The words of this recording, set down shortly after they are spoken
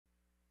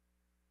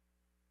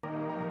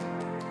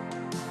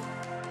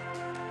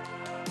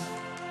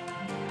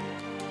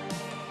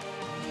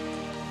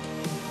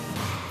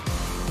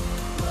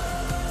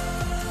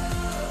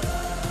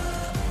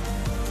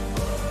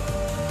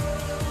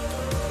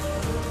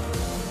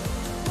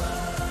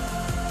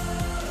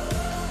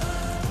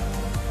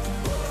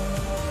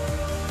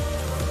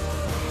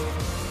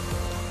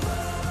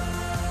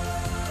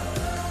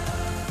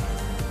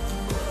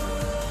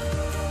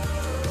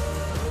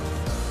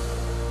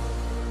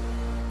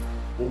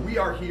Well, we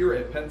are here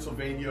at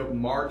Pennsylvania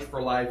March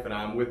for Life, and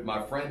I'm with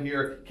my friend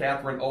here,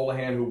 Catherine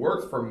Olahan, who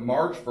works for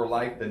March for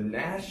Life, the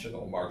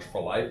National March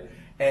for Life.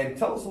 And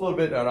tell us a little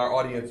bit on our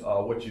audience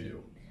what you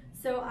do.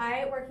 So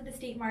I work for the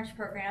State March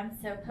program.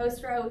 So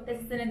Post-Row,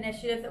 this is an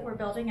initiative that we're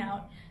building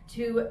out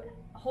to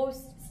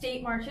host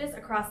state marches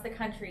across the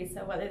country.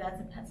 So whether that's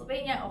in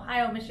Pennsylvania,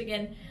 Ohio,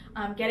 Michigan,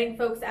 getting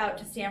folks out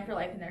to stand for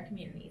life in their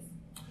communities.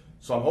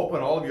 So I'm hoping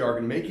all of you are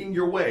making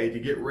your way to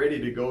get ready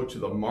to go to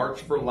the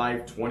March for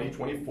Life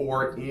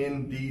 2024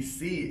 in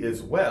DC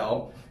as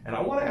well. And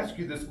I want to ask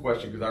you this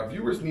question because our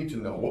viewers need to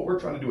know. What we're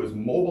trying to do is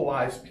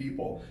mobilize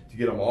people to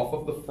get them off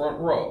of the front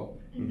row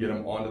and get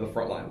them onto the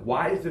front line.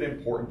 Why is it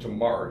important to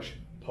march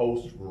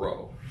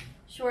post-row?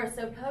 Sure,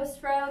 so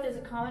post-row, there's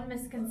a common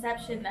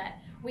misconception that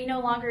we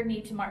no longer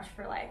need to march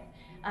for life.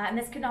 And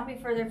this could not be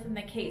further from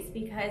the case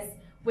because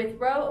with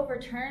Roe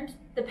overturned,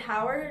 the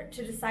power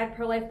to decide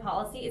pro-life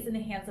policy is in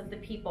the hands of the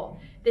people.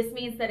 This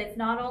means that it's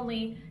not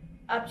only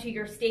up to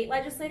your state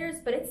legislators,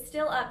 but it's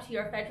still up to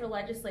your federal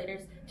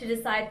legislators to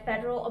decide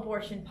federal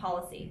abortion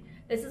policy.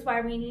 This is why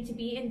we need to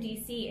be in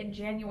DC in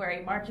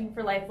January, marching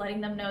for life,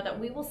 letting them know that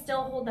we will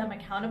still hold them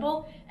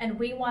accountable, and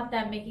we want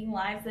them making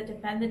lives that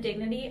defend the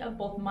dignity of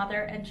both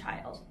mother and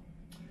child.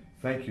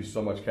 Thank you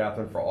so much,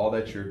 Catherine, for all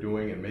that you're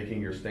doing and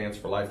making your stance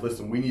for life.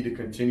 Listen, we need to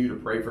continue to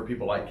pray for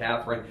people like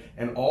Catherine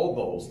and all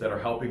those that are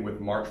helping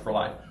with March for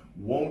Life.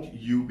 Won't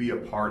you be a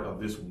part of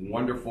this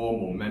wonderful,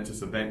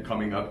 momentous event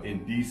coming up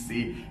in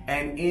DC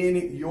and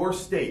in your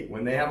state?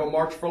 When they have a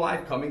March for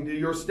Life coming to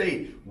your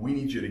state, we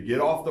need you to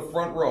get off the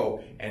front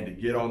row and to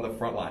get on the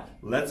front line.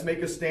 Let's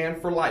make a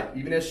stand for life.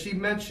 Even as she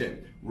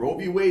mentioned, Roe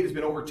v. Wade has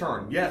been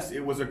overturned. Yes,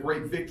 it was a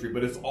great victory,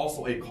 but it's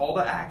also a call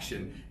to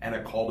action and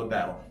a call to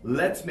battle.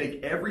 Let's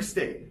make every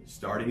state,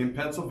 starting in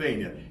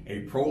Pennsylvania, a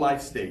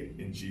pro-life state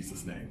in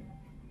Jesus' name.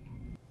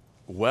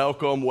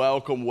 Welcome,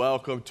 welcome,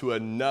 welcome to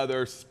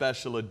another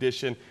special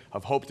edition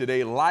of Hope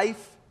Today,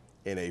 Life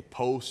in a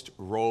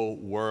Post-Roe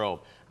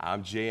World.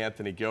 I'm Jay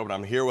Anthony Gilbert.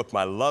 I'm here with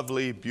my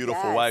lovely,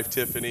 beautiful wife,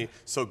 Tiffany.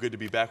 So good to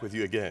be back with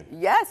you again.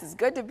 Yes, it's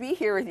good to be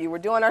here with you. We're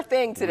doing our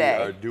thing today.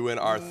 We are doing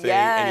our thing.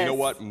 Yes. And you know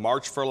what?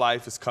 March for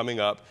Life is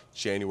coming up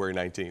January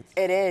 19th.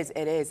 It is,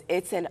 it is.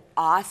 It's an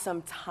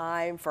awesome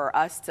time for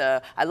us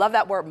to, I love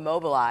that word,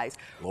 mobilize.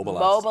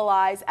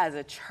 Mobilize as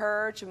a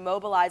church,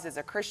 mobilize as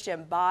a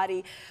Christian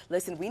body.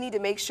 Listen, we need to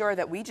make sure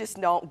that we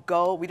just don't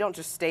go, we don't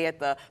just stay at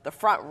the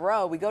front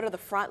row. We go to the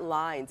front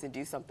lines and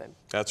do something.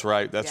 That's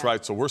right, that's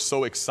right. So we're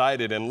so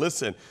excited. And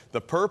listen,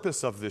 the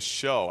purpose of this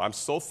show, I'm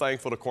so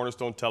thankful to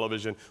Cornerstone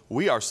Television.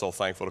 We are so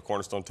thankful to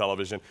Cornerstone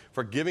Television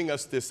for giving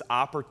us this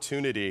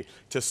opportunity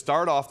to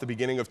start off the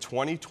beginning of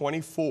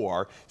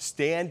 2024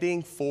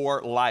 standing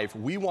for life.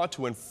 We want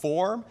to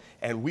inform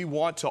and we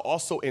want to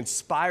also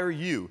inspire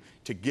you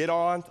to get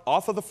on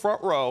off of the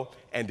front row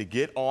and to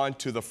get on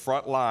to the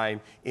front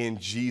line in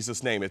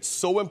Jesus' name. It's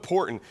so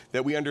important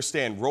that we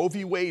understand Roe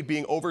v. Wade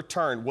being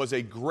overturned was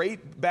a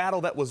great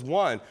battle that was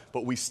won,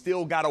 but we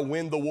still got to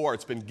win the war.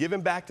 It's been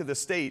given back to the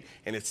state,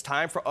 and it's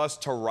time for us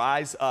to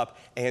rise up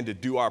and to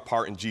do our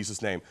part in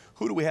Jesus' name.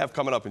 Who do we have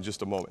coming up in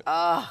just a moment?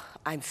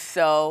 I'm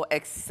so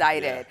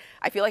excited. Yeah.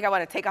 I feel like I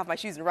want to take off my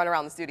shoes and run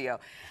around the studio.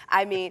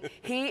 I mean,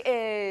 he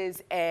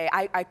is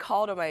I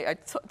called him, I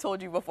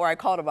told you before, I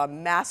called him a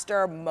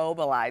master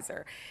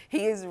mobilizer.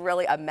 He is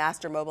really a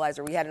master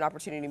mobilizer. We had an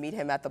opportunity to meet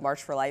him at the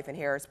March for Life in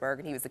Harrisburg,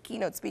 and he was the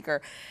keynote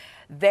speaker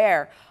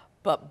there.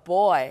 But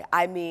boy,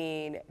 I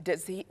mean,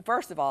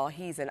 first of all,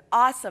 he's an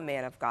awesome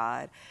man of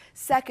God.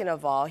 Second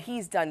of all,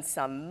 he's done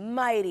some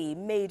mighty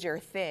major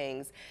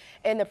things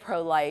in the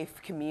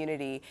pro-life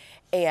community.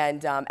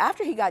 And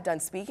after he got done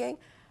speaking,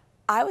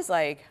 I was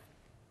like,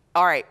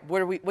 all right,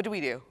 what do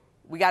we do?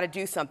 We got to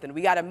do something.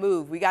 We got to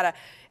move. We got to,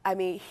 I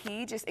mean,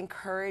 he just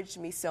encouraged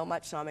me so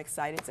much, so I'm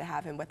excited to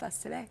have him with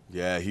us today.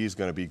 Yeah, he's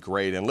going to be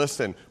great. And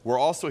listen, we're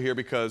also here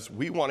because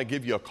we want to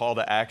give you a call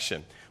to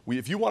action.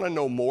 If you want to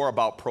know more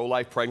about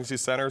pro-life pregnancy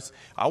centers,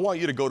 I want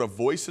you to go to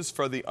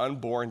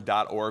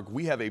voicesfortheunborn.org.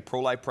 We have a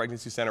pro-life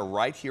pregnancy center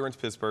right here in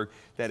Pittsburgh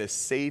that is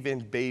saving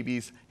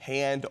babies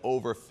hand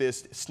over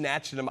fist,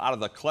 snatching them out of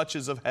the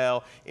clutches of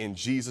hell in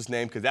Jesus'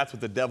 name, because that's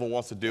what the devil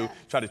wants to do,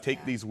 try to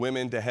take these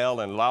women to hell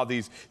and allow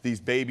these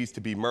babies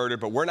to be murdered.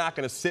 But we're not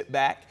going to sit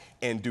back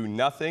and do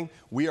nothing.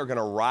 We are going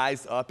to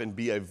rise up and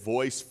be a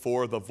voice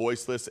for the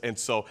voiceless. And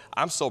so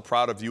I'm so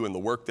proud of you and the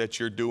work that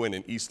you're doing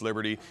in East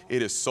Liberty.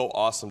 It is so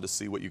awesome to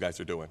see what you guys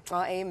are doing.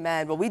 Well,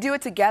 amen. Well, we do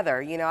it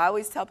together. You know, I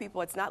always tell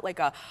people it's not like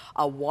a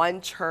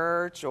one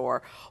church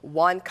or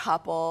one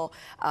couple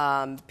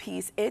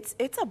piece.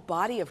 It's a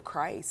body of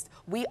Christ.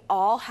 We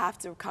all have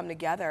to come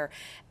together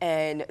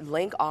and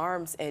link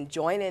arms and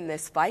join in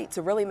this fight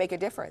to really make a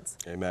difference.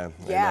 Amen.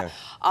 Yeah. Amen.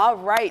 All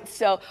right.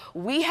 So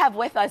we have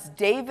with us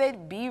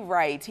David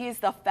Bereit. He is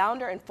the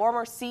founder and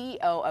former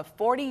CEO of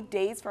 40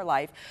 Days for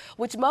Life,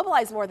 which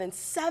mobilized more than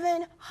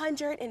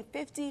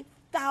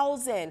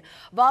 750,000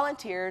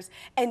 volunteers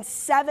in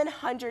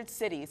 700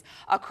 cities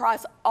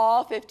across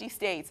all 50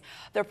 states.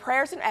 The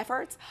prayers and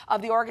efforts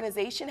of the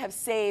organization have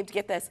saved,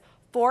 get this,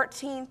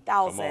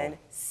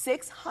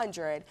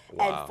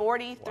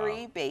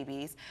 14,643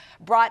 babies,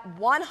 brought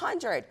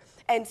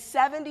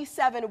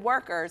 177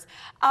 workers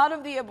out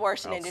of the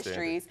abortion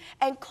industries,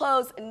 and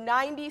closed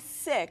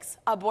 96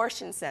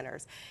 abortion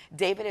centers.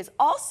 David is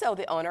also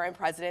the owner and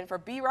president for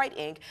Bereit,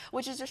 Inc.,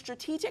 which is a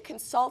strategic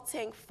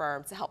consulting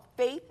firm to help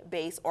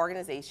faith-based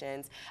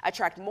organizations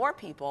attract more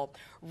people,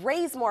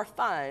 raise more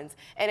funds,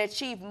 and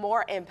achieve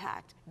more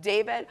impact.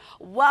 David,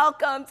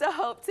 welcome to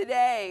Hope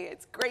Today.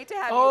 It's great to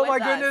have you with us. Oh my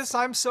goodness,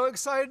 I'm so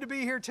excited to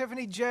be here,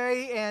 Tiffany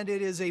J, and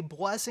it is a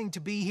blessing to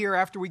be here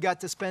after we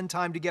got to spend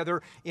time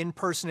together in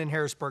person in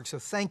Harrisburg, so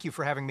thank you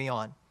for having me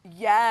on.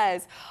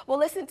 Yes. Well,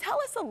 listen, tell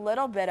us a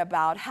little bit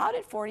about how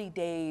did 40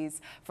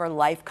 Days for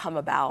Life come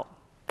about?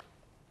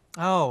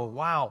 Oh,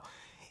 wow.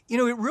 You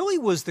know, it really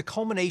was the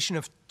culmination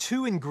of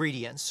two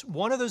ingredients.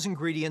 One of those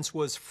ingredients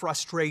was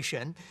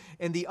frustration,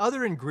 and the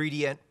other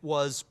ingredient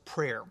was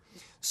prayer.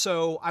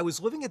 So I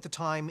was living at the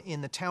time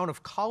in the town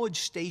of College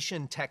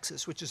Station,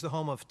 Texas, which is the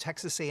home of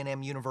Texas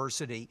A&M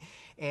University.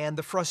 And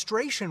the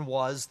frustration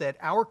was that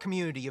our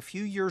community a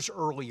few years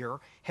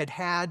earlier had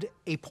had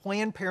a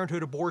Planned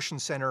Parenthood abortion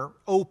center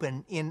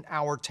open in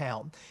our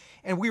town.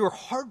 And we were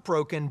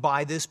heartbroken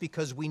by this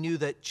because we knew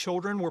that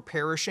children were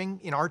perishing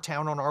in our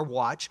town on our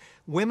watch,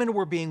 women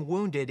were being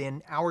wounded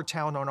in our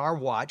town on our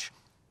watch,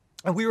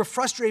 and we were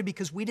frustrated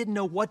because we didn't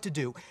know what to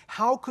do.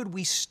 How could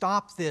we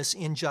stop this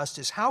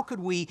injustice? How could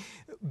we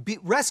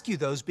rescue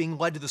those being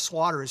led to the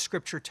slaughter, as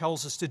Scripture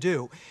tells us to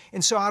do?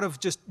 And so out of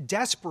just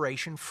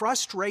desperation,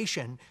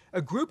 frustration,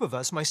 a group of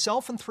us,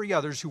 myself and 3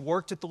 others who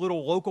worked at the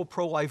little local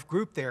pro-life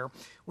group there,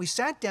 we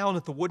sat down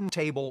at the wooden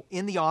table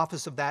in the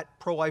office of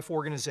that pro-life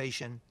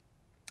organization,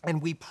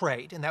 and we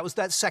prayed. And that was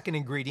that second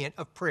ingredient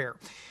of prayer.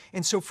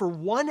 And so for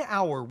 1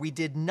 hour, we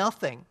did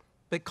nothing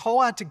but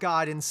call out to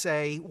God and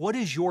say, what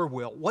is your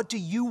will? What do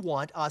you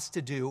want us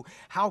to do?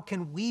 How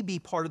can we be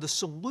part of the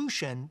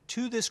solution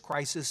to this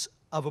crisis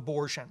of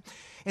abortion?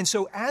 And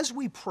so as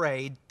we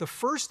prayed, the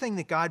first thing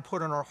that God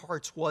put on our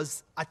hearts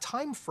was a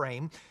time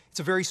frame. It's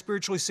a very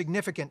spiritually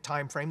significant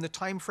time frame, the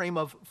time frame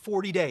of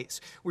 40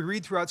 days. We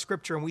read throughout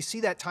Scripture and we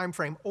see that time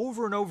frame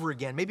over and over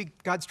again. Maybe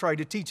God's trying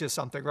to teach us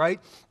something, right?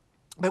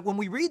 But when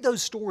we read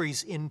those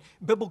stories in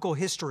biblical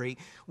history,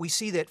 we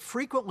see that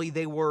frequently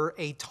they were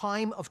a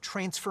time of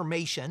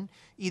transformation,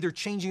 either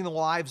changing the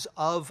lives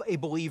of a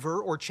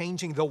believer or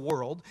changing the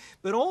world,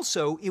 but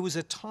also it was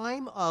a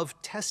time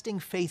of testing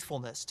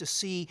faithfulness to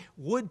see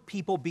would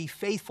people be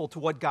faithful to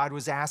what God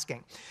was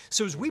asking.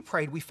 So as we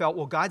prayed, we felt,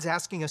 well, God's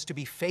asking us to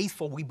be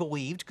faithful. We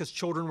believed because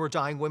children were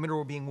dying, women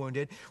were being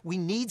wounded. We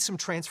need some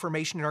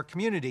transformation in our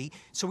community.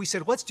 So we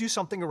said, let's do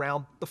something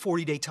around the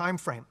 40-day time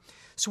frame.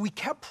 So we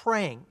kept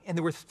praying, and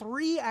there were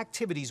 3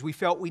 activities we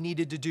felt we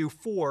needed to do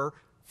for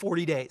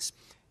 40 days.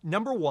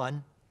 Number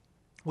 1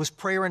 was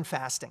prayer and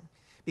fasting,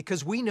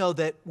 because we know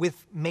that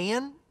with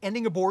man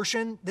ending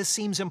abortion, this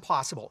seems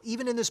impossible,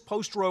 even in this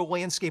post-Roe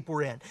landscape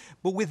we're in.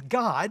 But with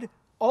God,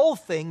 all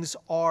things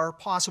are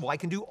possible. I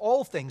can do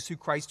all things through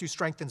Christ who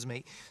strengthens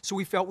me. So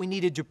we felt we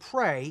needed to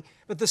pray.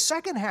 But the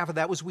second half of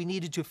that was we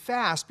needed to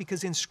fast,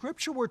 because in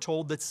Scripture we're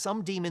told that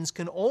some demons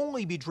can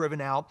only be driven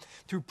out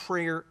through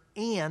prayer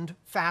and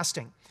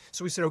fasting.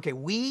 So we said, okay,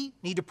 we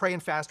need to pray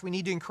and fast. We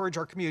need to encourage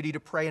our community to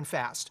pray and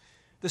fast.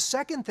 The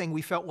second thing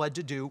we felt led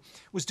to do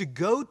was to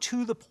go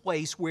to the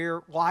place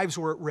where lives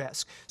were at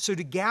risk. So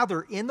to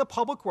gather in the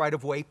public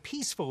right-of-way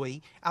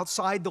peacefully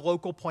outside the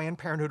local Planned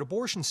Parenthood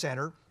abortion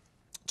center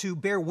to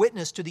bear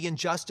witness to the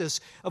injustice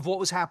of what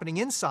was happening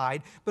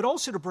inside, but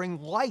also to bring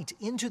light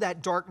into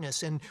that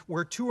darkness. And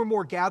where 2 or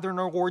more gather in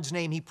our Lord's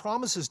name, He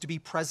promises to be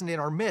present in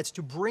our midst,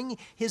 to bring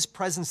His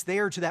presence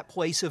there to that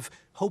place of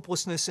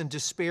hopelessness and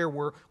despair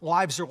where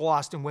lives are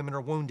lost and women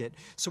are wounded.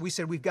 So we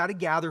said we've got to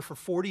gather for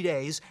 40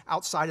 days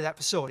outside of that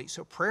facility.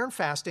 So prayer and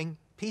fasting,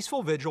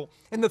 peaceful vigil.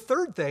 And the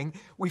third thing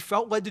we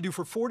felt led to do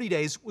for 40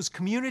 days was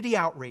community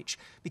outreach,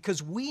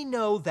 because we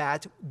know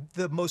that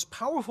the most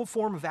powerful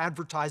form of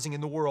advertising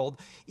in the world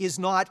is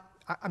not,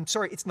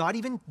 it's not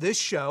even this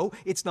show,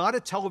 it's not a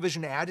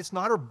television ad, it's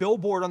not a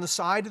billboard on the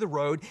side of the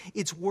road,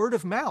 it's word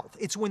of mouth.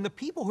 It's when the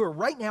people who are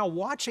right now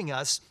watching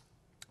us,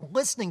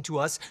 listening to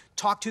us,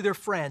 talk to their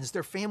friends,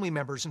 their family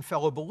members, and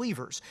fellow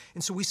believers.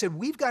 And so we said,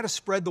 we've got to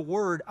spread the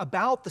word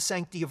about the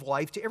sanctity of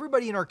life to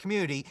everybody in our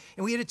community.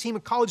 And we had a team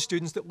of college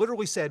students that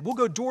literally said, we'll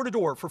go door to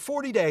door for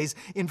 40 days,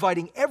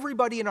 inviting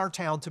everybody in our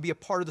town to be a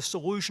part of the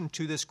solution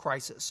to this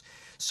crisis.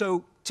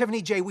 So,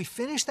 Tiffany J, we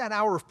finished that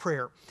hour of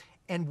prayer,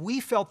 and we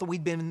felt that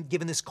we'd been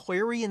given this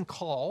clarion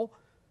call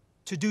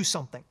to do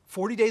something.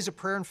 40 days of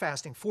prayer and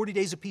fasting, 40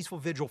 days of peaceful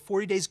vigil,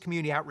 40 days of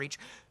community outreach.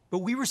 But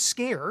we were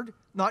scared,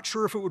 not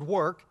sure if it would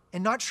work,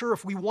 and not sure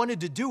if we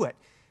wanted to do it.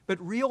 But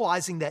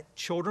realizing that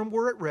children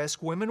were at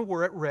risk, women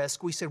were at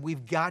risk, we said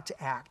we've got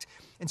to act.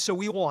 And so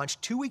we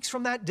launched 2 weeks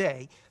from that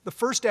day, the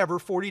first ever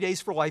 40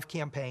 Days for Life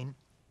campaign.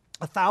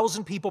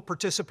 1,000 people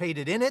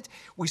participated in it.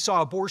 We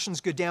saw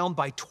abortions go down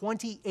by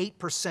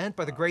 28%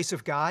 by the grace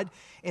of God.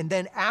 And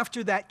then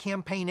after that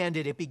campaign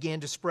ended, it began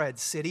to spread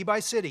city by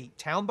city,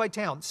 town by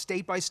town,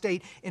 state by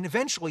state, and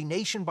eventually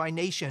nation by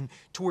nation,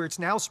 to where it's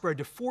now spread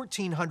to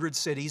 1,400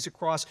 cities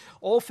across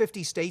all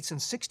 50 states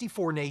and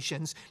 64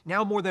 nations.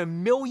 Now more than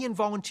 1 million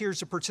volunteers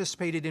have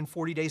participated in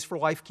 40 Days for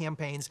Life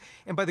campaigns.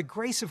 And by the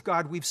grace of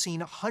God, we've seen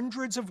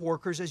hundreds of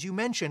workers, as you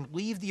mentioned,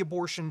 leave the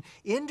abortion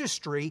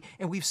industry,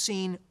 and we've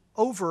seen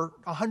over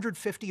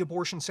 150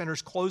 abortion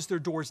centers close their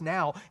doors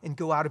now and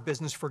go out of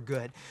business for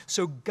good.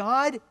 So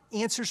God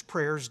answers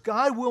prayers.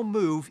 God will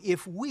move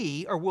if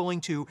we are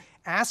willing to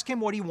ask Him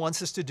what He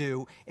wants us to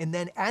do, and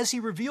then as He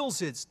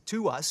reveals it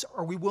to us,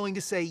 are we willing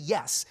to say,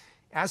 yes,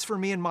 as for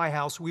me and my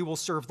house, we will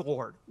serve the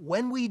Lord.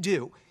 When we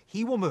do,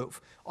 He will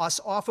move us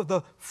off of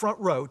the front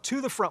row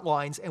to the front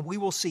lines, and we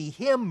will see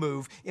Him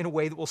move in a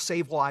way that will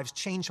save lives,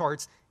 change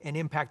hearts, and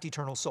impact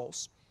eternal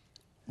souls.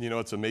 You know,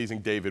 it's amazing,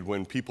 David,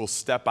 when people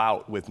step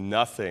out with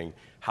nothing,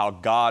 how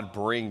God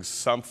brings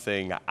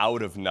something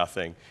out of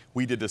nothing.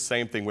 We did the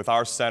same thing with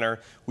our center.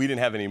 We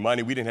didn't have any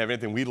money. We didn't have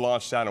anything. We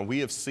launched out, and we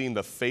have seen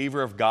the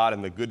favor of God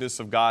and the goodness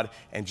of God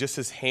and just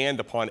His hand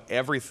upon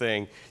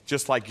everything,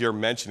 just like you're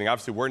mentioning.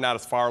 Obviously, we're not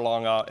as far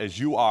along as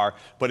you are,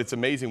 but it's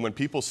amazing when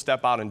people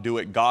step out and do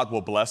it, God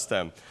will bless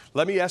them.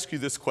 Let me ask you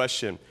this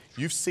question.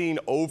 You've seen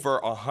over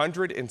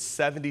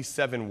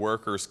 177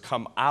 workers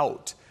come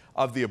out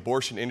of the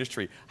abortion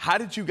industry. How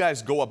did you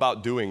guys go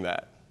about doing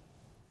that?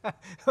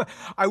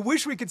 I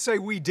wish we could say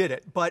we did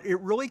it, but it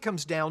really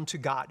comes down to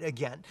God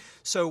again.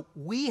 So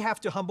we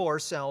have to humble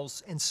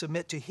ourselves and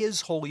submit to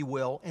His holy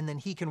will, and then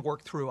He can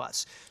work through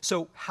us.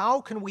 So how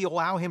can we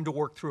allow Him to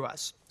work through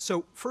us?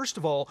 So first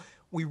of all,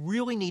 we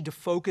really need to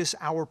focus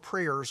our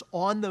prayers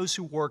on those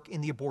who work in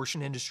the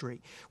abortion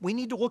industry. We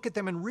need to look at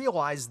them and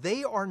realize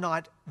they are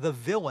not the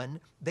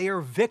villain. They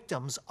are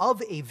victims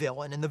of a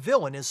villain, and the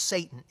villain is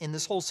Satan in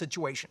this whole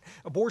situation.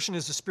 Abortion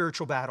is a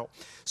spiritual battle.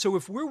 So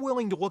if we're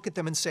willing to look at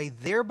them and say,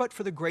 there but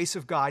for the grace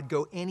of God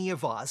go any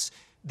of us,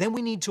 then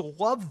we need to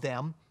love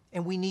them,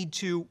 and we need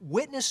to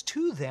witness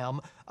to them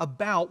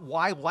about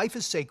why life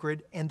is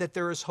sacred and that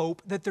there is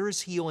hope, that there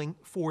is healing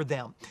for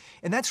them.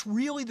 And that's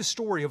really the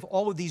story of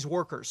all of these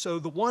workers. So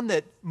the one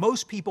that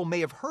most people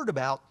may have heard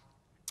about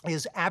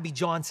is Abby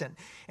Johnson.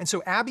 And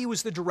so Abby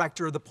was the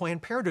director of the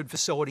Planned Parenthood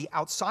facility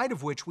outside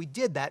of which we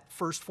did that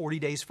first 40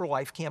 Days for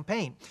Life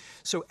campaign.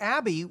 So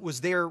Abby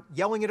was there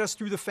yelling at us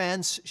through the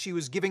fence. She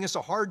was giving us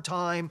a hard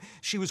time.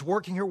 She was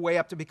working her way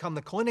up to become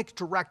the clinic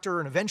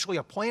director and eventually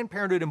a Planned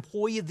Parenthood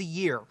Employee of the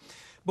Year.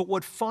 But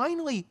what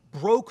finally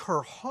broke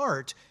her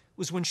heart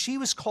was when she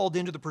was called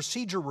into the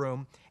procedure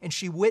room and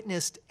she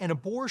witnessed an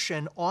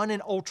abortion on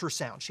an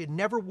ultrasound. She had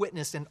never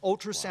witnessed an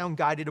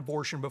ultrasound-guided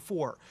abortion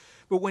before.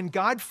 But when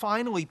God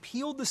finally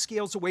peeled the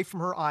scales away from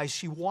her eyes,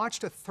 she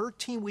watched a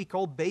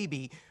 13-week-old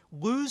baby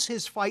lose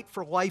his fight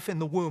for life in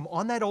the womb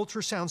on that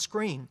ultrasound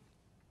screen.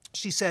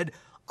 She said,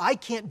 "I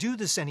can't do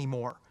this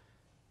anymore."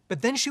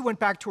 But then she went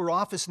back to her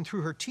office, and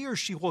through her tears,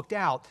 she looked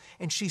out,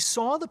 and she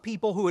saw the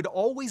people who had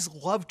always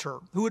loved her,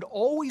 who had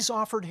always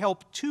offered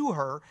help to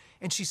her,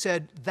 and she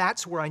said,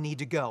 that's where I need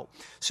to go.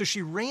 So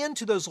she ran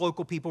to those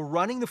local people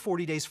running the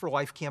 40 Days for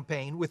Life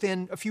campaign.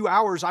 Within a few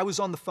hours, I was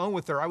on the phone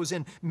with her. I was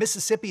in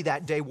Mississippi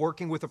that day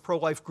working with a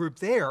pro-life group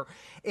there,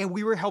 and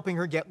we were helping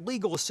her get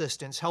legal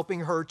assistance, helping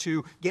her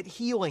to get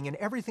healing and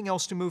everything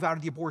else to move out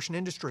of the abortion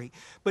industry.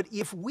 But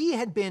if we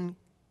had been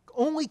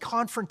only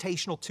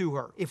confrontational to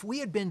her, if we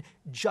had been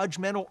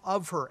judgmental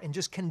of her and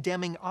just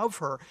condemning of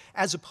her,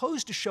 as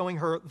opposed to showing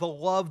her the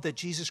love that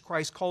Jesus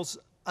Christ calls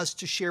us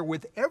to share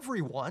with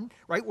everyone,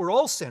 right? We're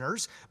all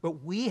sinners,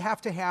 but we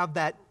have to have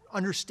that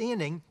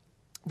understanding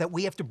that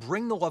we have to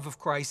bring the love of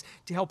Christ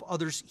to help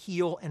others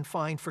heal and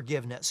find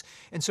forgiveness.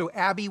 And so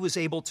Abby was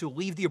able to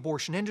leave the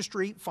abortion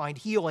industry, find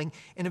healing,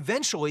 and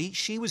eventually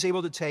she was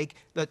able to take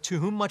the "to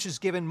whom much is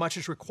given, much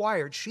is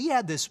required." She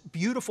had this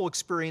beautiful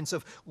experience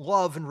of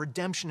love and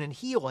redemption and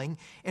healing,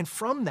 and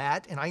from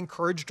that, and I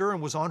encouraged her and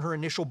was on her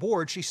initial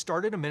board, she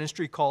started a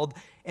ministry called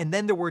 "And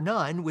Then There Were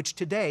None," which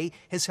today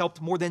has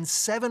helped more than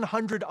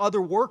 700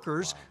 other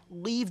workers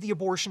leave the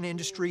abortion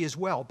industry as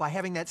well, by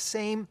having that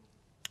same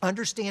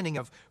understanding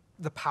of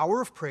the power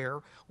of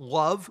prayer,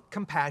 love,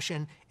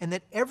 compassion, and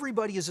that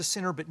everybody is a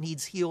sinner but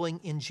needs healing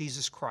in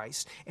Jesus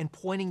Christ, and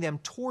pointing them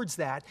towards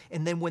that.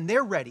 And then when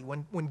they're ready,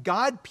 when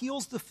God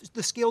peels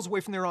the scales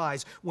away from their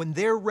eyes, when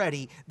they're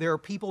ready, there are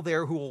people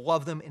there who will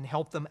love them and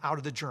help them out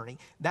of the journey.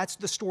 That's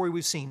the story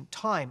we've seen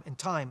time and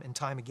time and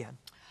time again.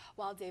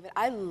 Well, David,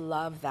 I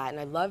love that, and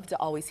I love to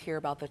always hear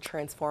about the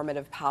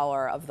transformative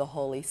power of the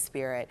Holy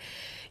Spirit.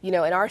 You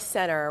know, in our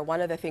center,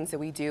 one of the things that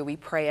we do, we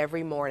pray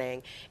every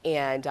morning,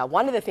 and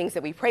one of the things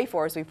that we pray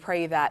for is we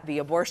pray that the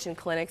abortion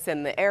clinics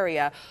in the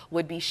area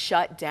would be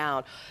shut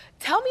down.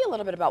 Tell me a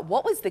little bit about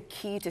what was the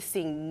key to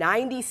seeing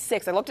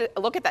 96, I look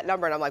at that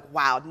number and I'm like,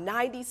 wow,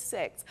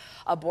 96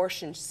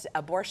 abortion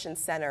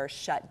centers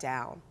shut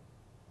down.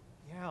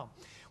 Yeah.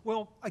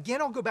 Well,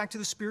 again, I'll go back to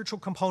the spiritual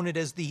component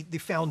as the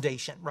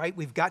foundation, right?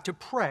 We've got to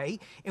pray,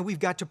 and we've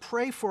got to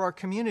pray for our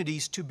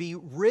communities to be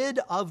rid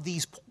of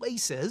these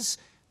places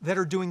that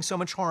are doing so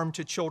much harm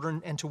to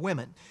children and to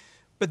women.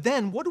 But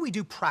then what do we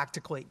do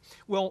practically?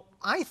 Well,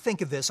 I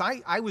think of this.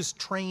 I was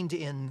trained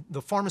in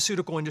the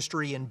pharmaceutical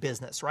industry and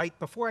business, right,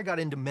 before I got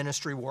into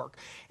ministry work.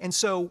 And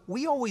so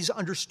we always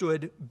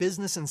understood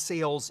business and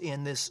sales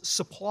in this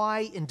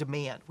supply and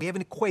demand. We have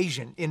an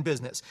equation in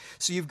business.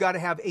 So you've got to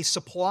have a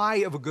supply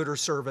of a good or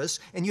service,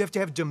 and you have to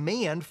have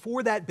demand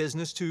for that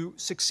business to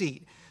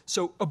succeed.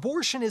 So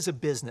abortion is a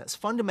business.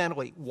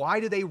 Fundamentally, why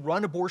do they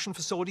run abortion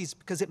facilities?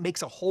 Because it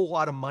makes a whole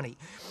lot of money.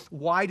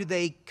 Why do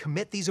they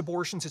commit these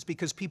abortions? It's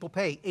because people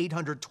pay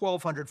 $800,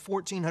 $1,200,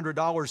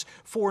 $1,400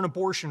 for an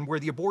abortion where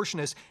the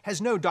abortionist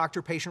has no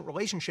doctor-patient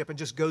relationship and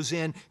just goes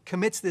in,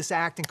 commits this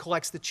act and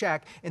collects the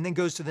check, and then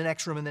goes to the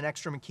next room and the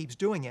next room and keeps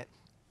doing it.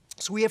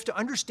 So we have to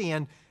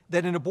understand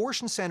that an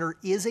abortion center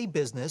is a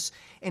business,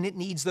 and it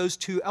needs those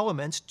two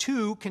elements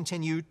to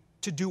continue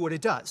to do what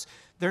it does.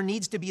 There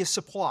needs to be a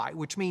supply,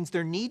 which means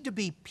there need to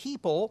be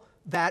people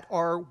that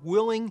are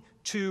willing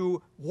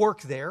to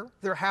work there.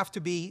 There have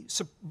to be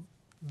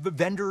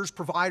vendors,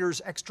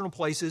 providers, external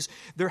places.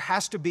 There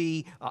has to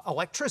be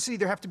electricity.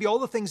 There have to be all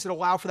the things that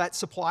allow for that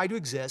supply to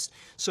exist.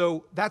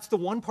 So that's the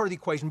one part of the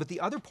equation, but the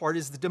other part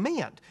is the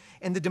demand.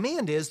 And the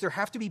demand is there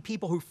have to be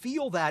people who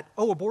feel that,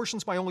 oh,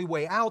 abortion's my only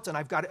way out, and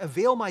I've got to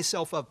avail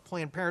myself of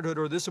Planned Parenthood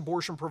or this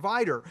abortion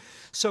provider.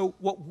 So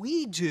what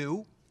we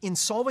do in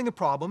solving the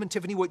problem, and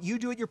Tiffany, what you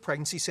do at your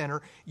pregnancy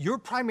center, you're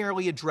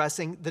primarily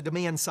addressing the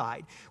demand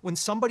side. When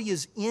somebody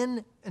is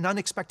in an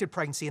unexpected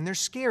pregnancy and they're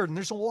scared and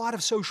there's a lot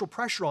of social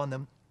pressure on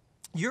them,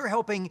 you're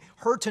helping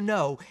her to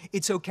know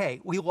it's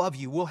okay. We love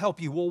you. We'll help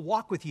you. We'll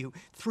walk with you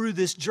through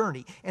this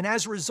journey. And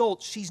as a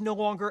result, she's no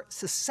longer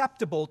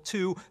susceptible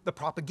to the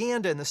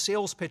propaganda and the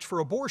sales pitch for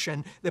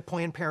abortion that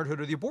Planned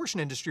Parenthood or the abortion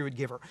industry would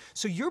give her.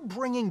 So you're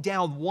bringing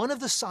down one of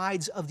the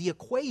sides of the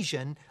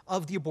equation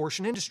of the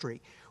abortion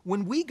industry.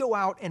 When we go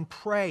out and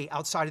pray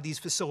outside of these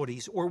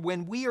facilities, or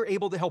when we are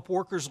able to help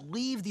workers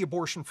leave the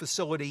abortion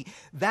facility,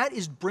 that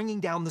is bringing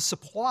down the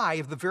supply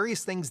of the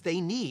various things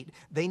they need.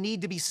 They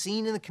need to be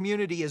seen in the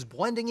community as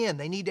blending in.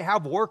 They need to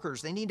have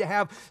workers. They need to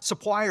have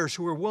suppliers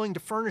who are willing to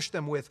furnish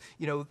them with,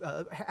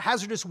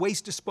 hazardous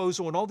waste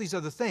disposal and all these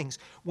other things.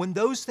 When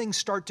those things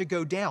start to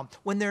go down,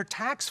 when their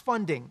tax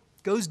funding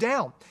goes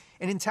down,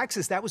 and in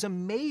Texas, that was a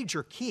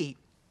major key,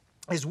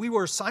 as we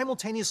were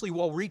simultaneously,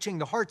 while reaching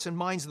the hearts and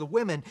minds of the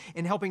women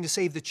and helping to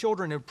save the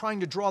children and trying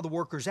to draw the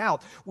workers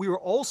out, we were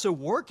also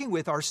working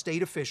with our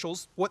state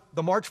officials, what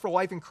the March for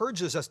Life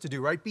encourages us to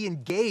do, right? Be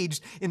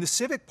engaged in the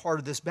civic part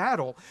of this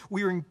battle.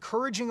 We are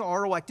encouraging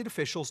our elected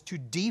officials to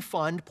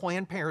defund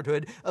Planned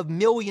Parenthood of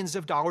millions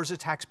of dollars of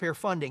taxpayer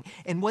funding.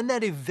 And when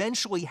that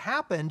eventually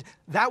happened,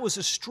 that was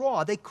a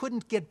straw. They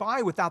couldn't get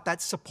by without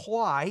that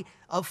supply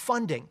of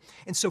funding.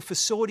 And so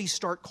facilities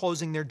start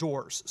closing their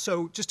doors.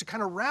 So just to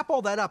kind of wrap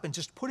all that up and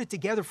just put it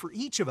together for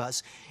each of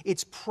us,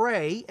 it's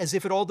pray as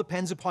if it all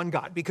depends upon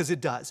God, because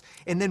it does.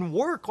 And then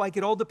work like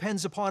it all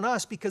depends upon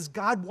us, because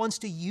God wants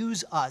to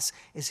use us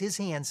as His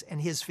hands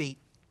and His feet.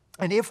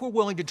 And if we're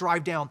willing to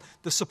drive down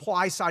the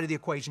supply side of the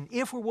equation,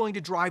 if we're willing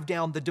to drive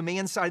down the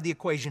demand side of the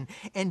equation,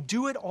 and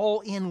do it all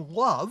in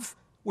love,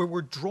 where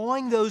we're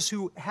drawing those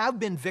who have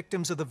been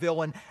victims of the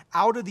villain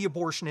out of the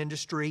abortion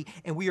industry,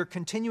 and we are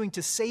continuing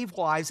to save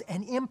lives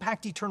and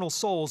impact eternal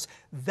souls,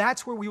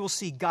 that's where we will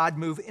see God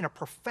move in a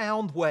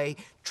profound way,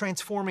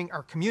 transforming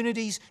our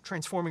communities,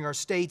 transforming our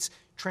states,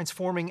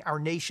 transforming our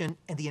nation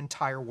and the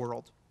entire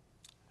world.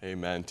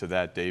 Amen to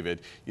that,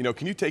 David.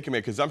 Can you take a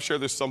minute, because I'm sure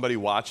there's somebody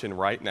watching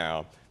right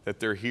now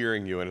that they're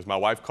hearing you, and as my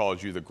wife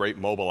calls you, the great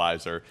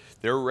mobilizer,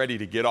 they're ready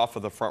to get off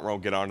of the front row,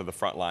 get onto the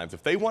front lines.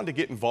 If they want to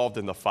get involved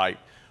in the fight,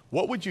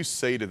 what would you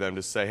say to them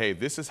to say, hey,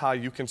 this is how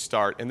you can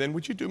start? And then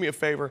would you do me a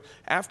favor?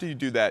 After you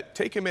do that,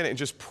 take a minute and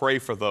just pray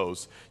for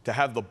those to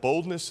have the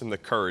boldness and the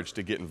courage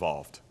to get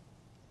involved.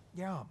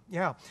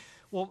 Yeah.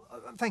 Well,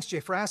 thanks, Jay,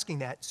 for asking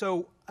that.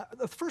 So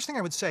the first thing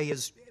I would say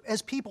is,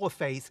 as people of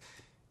faith,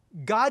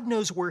 God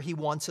knows where He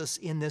wants us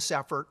in this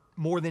effort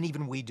more than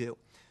even we do.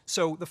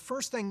 So the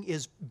first thing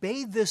is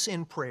bathe this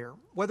in prayer,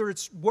 whether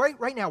it's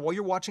right now while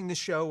you're watching this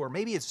show, or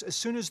maybe it's as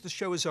soon as the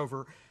show is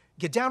over.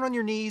 Get down on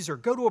your knees or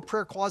go to a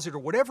prayer closet or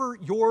whatever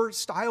your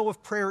style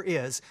of prayer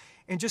is,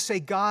 and just say,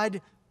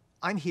 God,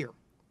 I'm here.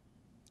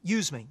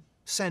 Use me.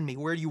 Send me.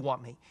 Where do you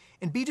want me?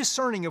 And be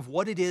discerning of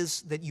what it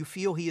is that you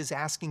feel He is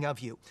asking of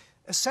you.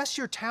 Assess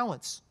your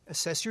talents.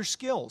 Assess your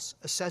skills.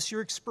 Assess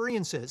your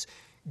experiences.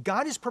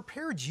 God has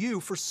prepared you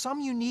for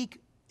some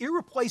unique,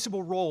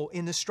 irreplaceable role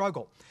in this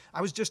struggle.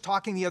 I was just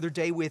talking the other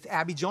day with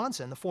Abby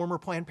Johnson, the former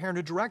Planned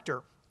Parenthood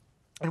director,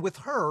 and with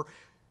her,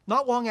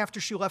 not long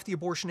after she left the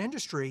abortion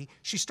industry,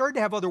 she started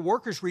to have other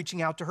workers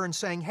reaching out to her and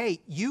saying,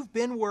 hey, you've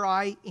been where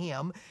I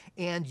am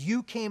and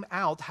you came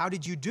out. How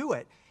did you do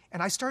it?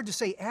 And I started to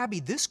say, Abby,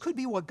 this could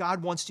be what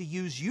God wants to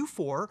use you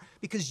for,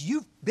 because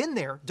you've been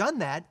there, done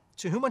that,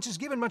 To whom much is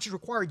given, much is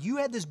required. You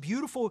had this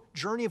beautiful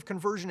journey of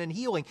conversion and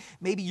healing.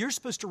 Maybe you're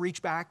supposed to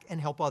reach back and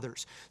help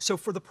others. So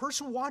for the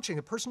person watching,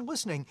 the person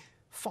listening,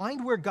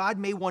 find where God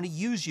may want to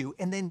use you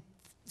and then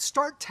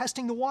start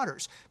testing the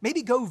waters.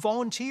 Maybe go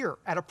volunteer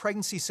at a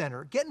pregnancy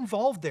center. Get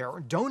involved there, or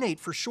donate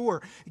for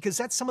sure, because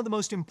that's some of the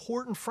most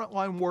important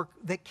frontline work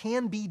that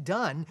can be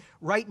done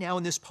right now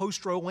in this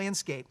post-Roe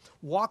landscape.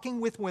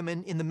 Walking with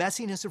women in the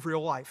messiness of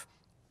real life.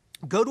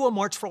 Go to a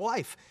March for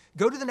Life.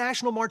 Go to the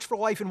National March for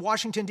Life in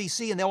Washington,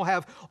 D.C., and they'll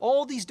have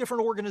all these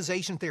different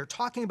organizations there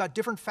talking about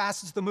different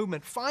facets of the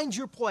movement. Find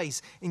your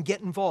place and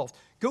get involved.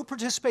 Go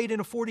participate in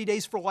a 40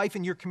 Days for Life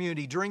in your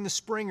community during the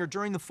spring or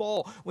during the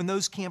fall when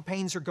those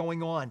campaigns are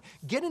going on.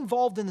 Get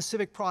involved in the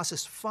civic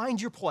process.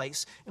 Find your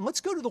place. And let's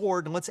go to the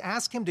Lord and let's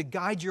ask Him to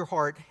guide your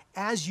heart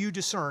as you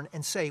discern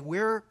and say,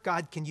 where,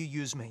 God, can you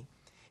use me?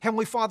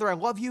 Heavenly Father, I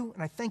love you,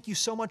 and I thank you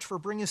so much for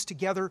bringing us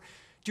together.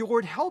 Dear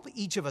Lord, help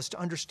each of us to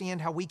understand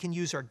how we can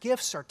use our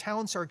gifts, our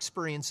talents, our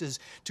experiences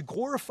to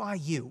glorify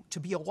you, to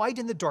be a light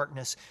in the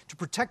darkness, to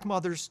protect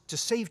mothers, to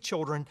save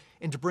children,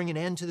 and to bring an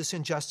end to this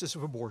injustice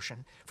of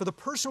abortion. For the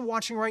person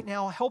watching right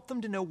now, help them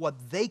to know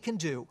what they can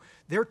do,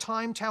 their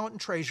time, talent, and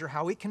treasure,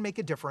 how it can make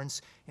a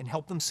difference, and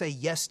help them say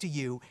yes to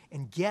you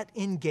and get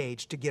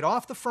engaged, to get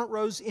off the front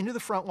rows into the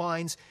front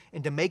lines,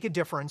 and to make a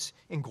difference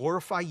and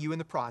glorify you in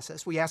the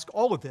process. We ask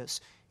all of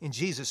this in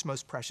Jesus'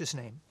 most precious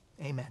name.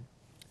 Amen.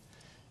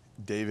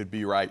 David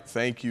Bereit,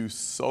 thank you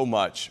so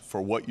much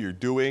for what you're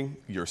doing,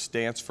 your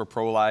stance for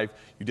pro-life.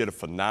 You did a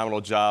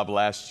phenomenal job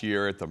last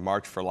year at the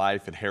March for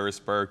Life in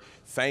Harrisburg.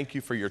 Thank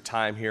you for your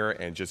time here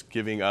and just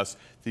giving us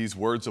these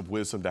words of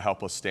wisdom to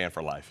help us stand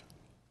for life.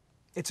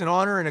 It's an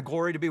honor and a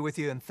glory to be with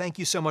you, and thank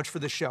you so much for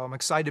this show. I'm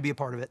excited to be a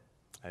part of it.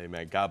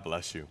 Amen. God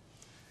bless you.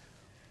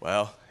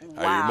 Well,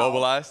 Wow. Are you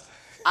mobilized?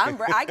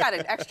 I got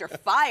an extra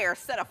fire,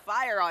 set a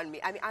fire on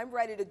me. I mean, I'm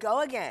ready to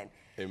go again.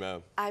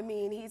 Amen. I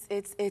mean,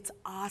 it's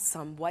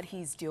awesome what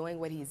he's doing,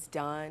 what he's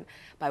done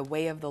by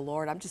way of the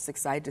Lord. I'm just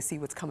excited to see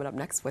what's coming up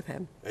next with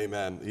him.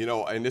 Amen. You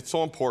know, and it's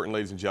so important,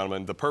 ladies and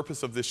gentlemen, the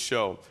purpose of this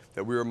show,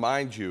 that we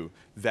remind you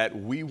that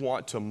we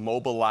want to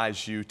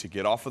mobilize you to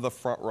get off of the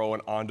front row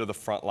and onto the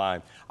front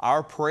line.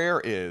 Our prayer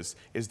is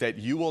that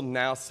you will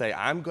now say,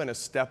 I'm going to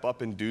step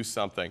up and do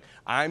something.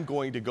 I'm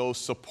going to go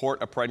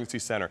support a pregnancy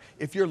center.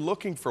 If you're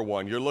looking for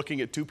one, you're looking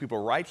at two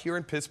people right here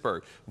in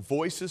Pittsburgh,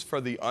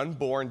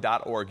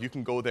 voicesfortheunborn.org. You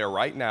can go there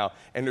right now,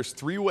 and there's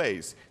 3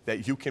 ways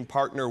that you can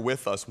partner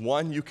with us.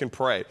 One, you can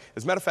pray.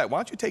 As a matter of fact, why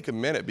don't you take a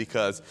minute,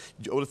 because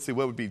let's see,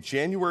 what would be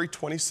January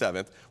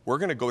 27th, we're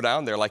going to go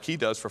down there like he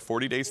does for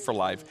 40 Days for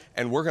Life,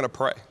 and we're going to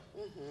pray.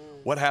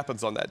 What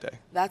happens on that day?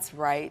 That's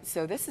right.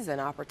 So this is an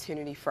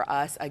opportunity for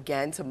us,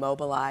 again, to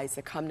mobilize,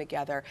 to come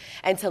together,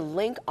 and to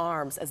link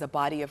arms as a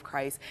body of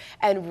Christ,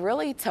 and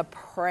really to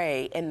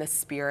pray in the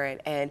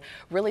Spirit, and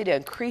really to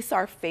increase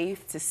our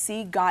faith, to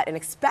see God and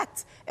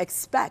expect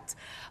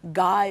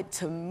God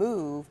to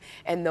move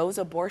in those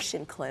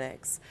abortion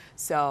clinics.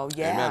 So,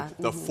 yeah. Amen.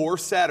 The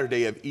 4th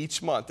Saturday of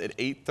each month at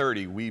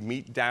 8:30, we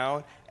meet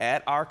down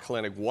at our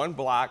clinic, 1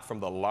 block from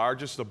the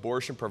largest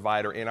abortion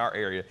provider in our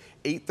area,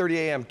 8:30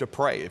 a.m. to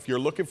pray. If you're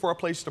looking for a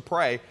place to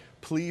pray,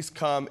 please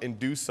come and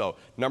do so.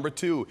 Number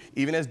 2,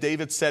 even as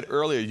David said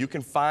earlier, you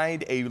can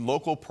find a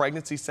local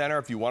pregnancy center.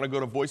 If you want to go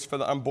to Voice for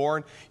the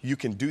Unborn, you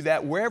can do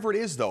that. Wherever it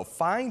is, though,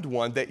 find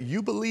one that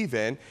you believe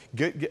in.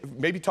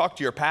 Maybe talk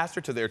to your pastor,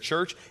 to their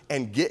church,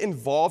 and get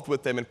involved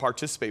with them and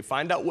participate.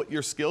 Find out what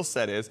your skill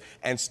set is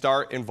and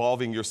start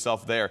involving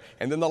yourself there.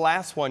 And then the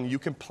last one, you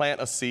can plant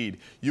a seed.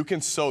 You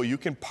can sow. You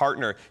can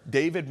partner.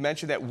 David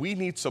mentioned that we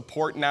need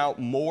support now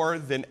more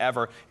than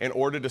ever in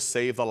order to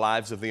save the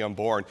lives of the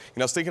unborn.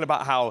 And I was thinking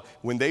about how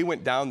when they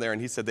went down there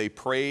and he said they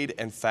prayed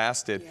and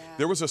fasted,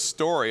 there was a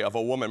story of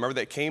a woman, remember,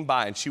 that came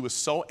by and she was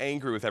so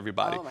angry with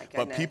everybody. Oh my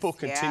goodness. But people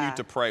continued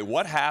to pray.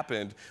 What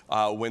happened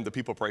when the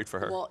people prayed for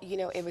her? Well, you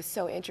know, it was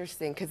so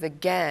interesting because,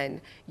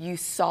 again, you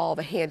saw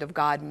the hand of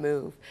God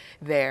move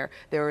there.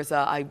 There was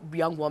a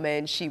young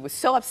woman. She was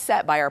so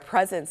upset by our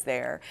presence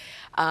there.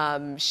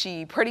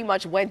 She pretty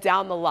much went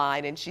down the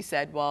line and she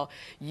said, well,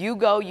 you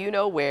go, you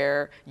know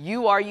where,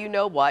 you are, you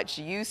know what.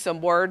 She used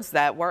some words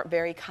that weren't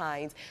very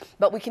kind,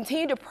 but we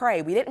continued to pray.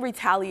 We didn't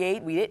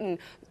retaliate. We didn't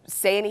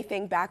say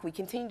anything back. We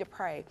continued to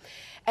pray.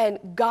 And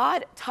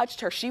God touched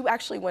her. She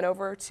actually went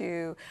over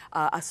to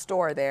a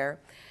store there.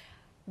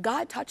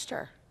 God touched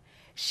her.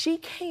 She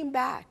came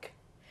back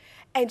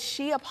and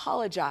she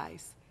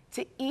apologized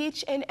to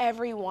each and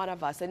every one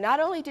of us. And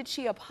not only did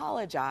she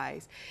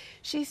apologize,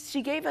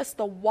 she gave us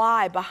the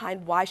why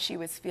behind why she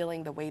was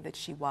feeling the way that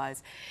she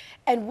was.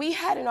 And we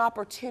had an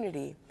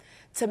opportunity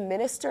to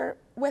minister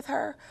with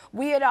her.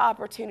 We had an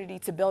opportunity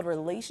to build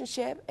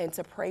relationship and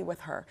to pray with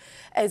her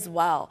as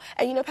well.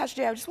 And you know, Pastor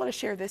Jay, I just want to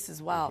share this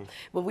as well.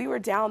 When we were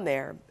down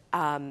there,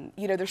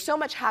 you know, there's so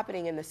much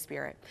happening in the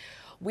Spirit.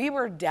 We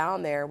were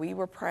down there, we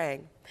were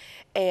praying.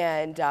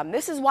 And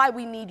this is why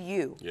we need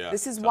you.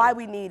 This is why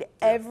we need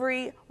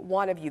every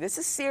one of you. This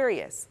is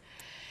serious.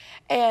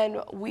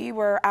 And we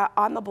were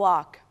on the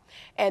block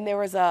And there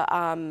was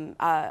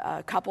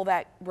a couple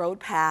that rode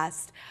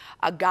past.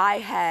 A guy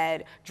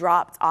had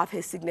dropped off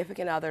his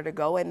significant other to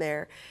go in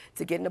there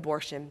to get an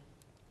abortion.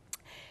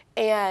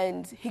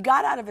 And he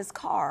got out of his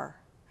car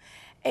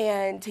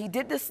and he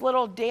did this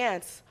little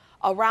dance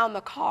around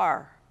the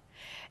car.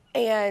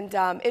 And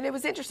it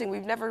was interesting.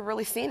 We've never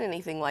really seen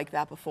anything like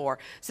that before.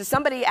 So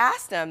somebody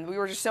asked him, we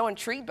were just so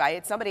intrigued by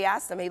it. Somebody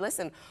asked him, hey,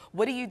 listen,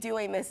 what are you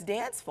doing this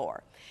dance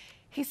for?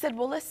 He said,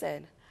 well,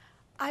 listen,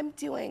 I'm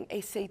doing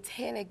a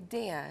satanic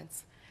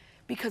dance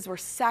because we're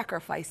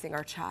sacrificing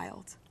our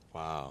child.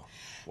 Wow.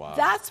 Wow.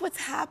 That's what's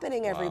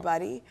happening,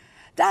 everybody.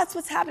 That's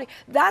what's happening.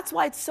 That's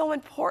why it's so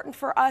important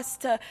for us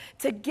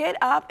to get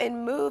up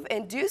and move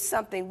and do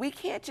something. We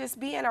can't just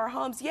be in our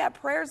homes. Yeah,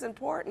 prayer's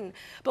important,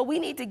 but we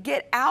need to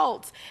get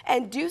out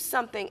and do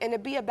something and to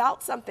be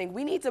about something.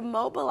 We need to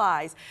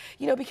mobilize,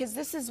 you know, because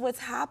this is what's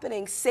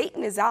happening.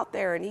 Satan is out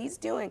there and he's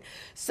doing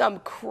some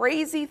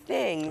crazy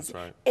things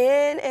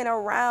in and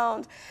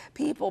around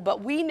people.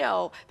 But we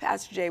know,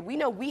 Pastor Jay, we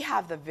know we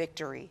have the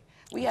victory.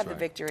 We have the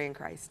victory in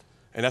Christ.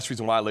 And that's the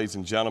reason why, ladies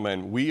and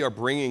gentlemen, we are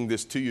bringing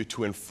this to you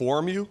to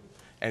inform you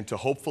and to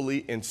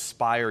hopefully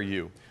inspire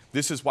you.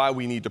 This is why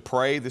we need to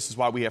pray. This is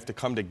why we have to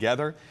come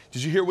together.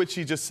 Did you hear what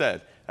she just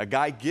said? A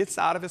guy gets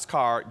out of his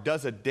car,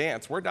 does a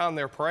dance. We're down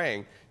there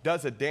praying,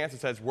 does a dance and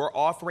says, we're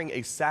offering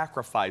a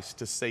sacrifice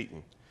to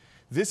Satan.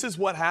 This is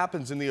what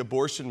happens in the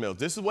abortion mill.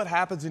 This is what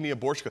happens in the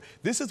abortion.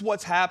 This is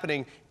what's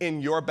happening in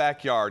your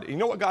backyard. You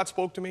know what God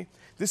spoke to me?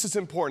 This is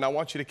important. I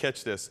want you to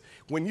catch this.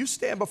 When you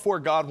stand before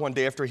God one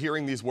day after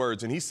hearing these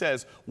words and he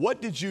says,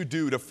 what did you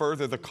do to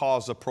further the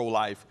cause of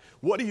pro-life?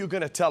 What are you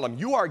going to tell him?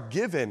 You are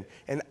given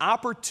an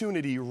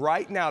opportunity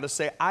right now to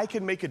say, I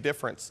can make a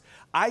difference.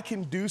 I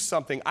can do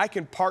something. I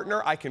can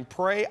partner. I can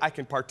pray. I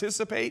can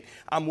participate.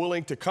 I'm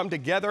willing to come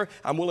together.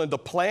 I'm willing to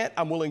plant.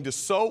 I'm willing to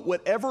sow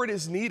whatever it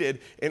is needed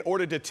in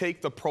order to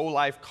take the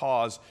pro-life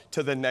cause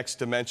to the next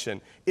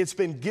dimension. It's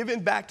been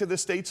given back to the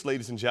states,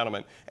 ladies and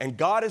gentlemen, and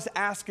God is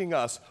asking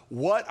us,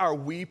 what are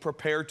we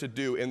prepared to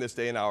do in this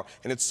day and hour?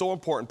 And it's so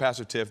important,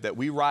 Pastor Tiff, that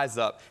we rise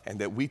up and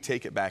that we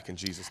take it back in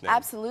Jesus' name.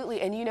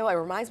 Absolutely. And you know, it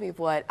reminds me of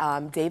what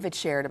David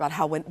shared about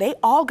how when they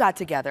all got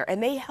together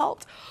and they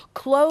helped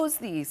close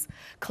these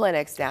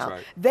clinics down,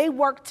 they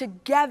worked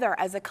together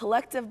as a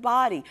collective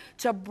body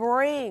to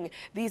bring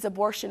these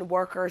abortion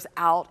workers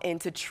out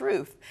into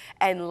truth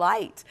and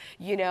light,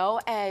 you know.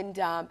 And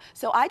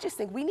so I just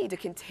think we need to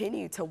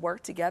continue to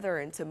work together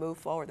and to move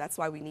forward. That's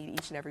why we need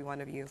each and every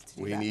one of you to do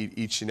that. We need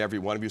each and every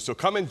one of you. So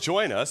come and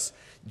join us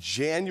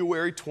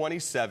January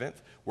 27th.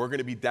 We're going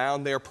to be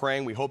down there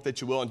praying. We hope that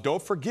you will. And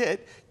don't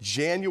forget,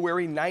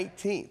 January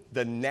 19th,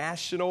 the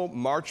National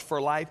March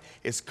for Life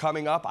is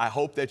coming up. I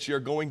hope that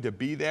you're going to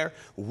be there.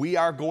 We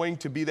are going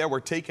to be there. We're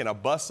taking a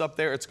bus up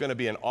there. It's going to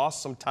be an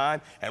awesome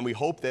time, and we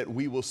hope that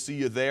we will see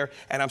you there.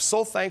 And I'm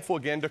so thankful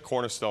again to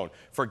Cornerstone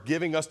for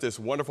giving us this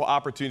wonderful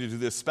opportunity to do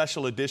this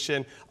special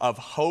edition of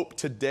Hope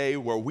Today,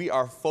 where we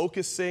are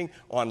focusing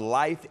on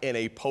life in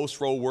a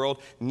post-Roe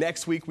world.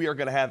 Next week, we are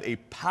going to have a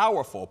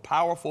powerful,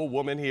 powerful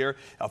woman here,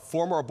 a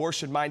former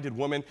abortion-minded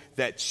woman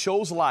that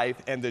chose life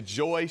and the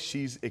joy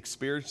she's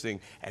experiencing,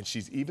 and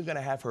she's even going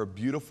to have her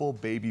beautiful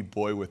baby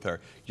boy with her.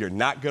 You're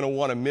not going to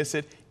want to miss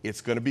it. It's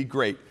going to be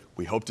great.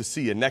 We hope to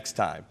see you next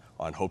time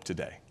on Hope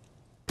Today.